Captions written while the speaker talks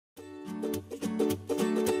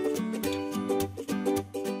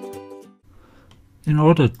In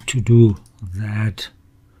order to do that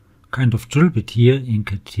kind of drill bit here in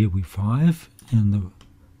Catia V5 in the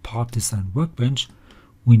part Design Workbench,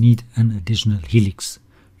 we need an additional helix,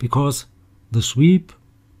 because the sweep,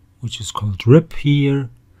 which is called rip here,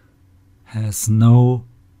 has no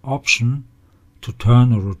option to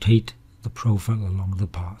turn or rotate the profile along the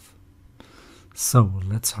path. So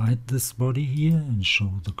let's hide this body here and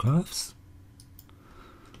show the curves.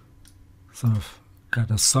 So I've got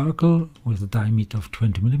a circle with a diameter of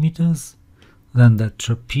 20 millimeters, then that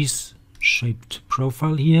trapeze shaped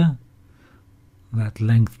profile here. That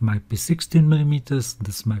length might be 16 millimeters,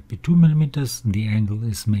 this might be 2 millimeters, the angle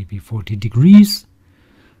is maybe 40 degrees,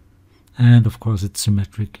 and of course it's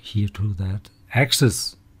symmetric here to that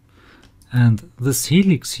axis. And this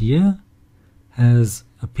helix here has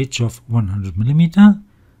a pitch of 100 millimeter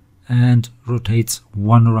and rotates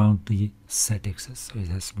one around the z-axis, so it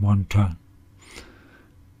has one turn.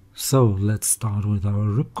 So let's start with our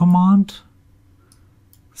rip command.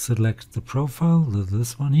 Select the profile,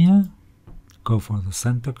 this one here, go for the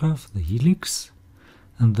center curve, the helix,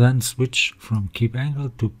 and then switch from keep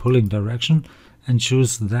angle to pulling direction and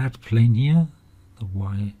choose that plane here,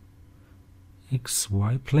 the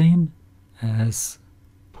XY plane, as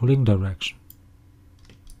pulling direction.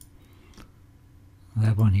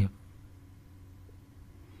 That one here.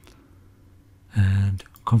 And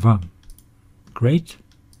confirm. Great.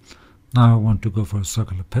 Now I want to go for a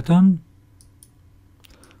circular pattern.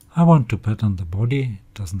 I want to pattern the body,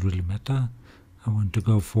 it doesn't really matter. I want to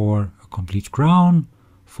go for a complete crown,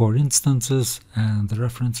 4 instances, and the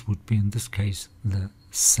reference would be in this case the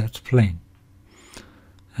Z plane.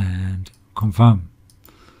 And confirm.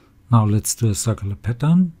 Now let's do a circular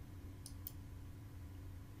pattern.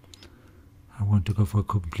 I want to go for a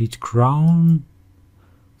complete crown,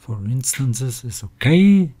 4 instances is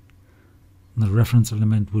okay. The reference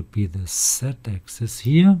element would be the Z-axis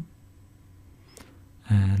here,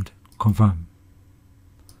 and confirm.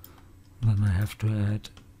 Then I have to add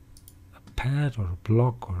a pad or a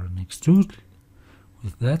block or an extrude.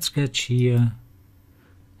 With that sketch here,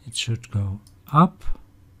 it should go up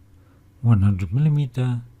 100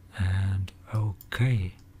 millimeter and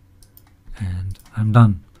okay. And I'm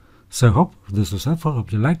done. So I hope this was helpful.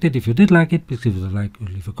 Hope you liked it. If you did like it, please give it a like or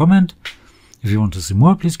leave a comment. If you want to see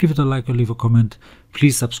more, please give it a like or leave a comment.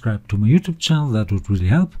 Please subscribe to my YouTube channel, that would really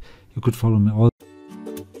help. You could follow me all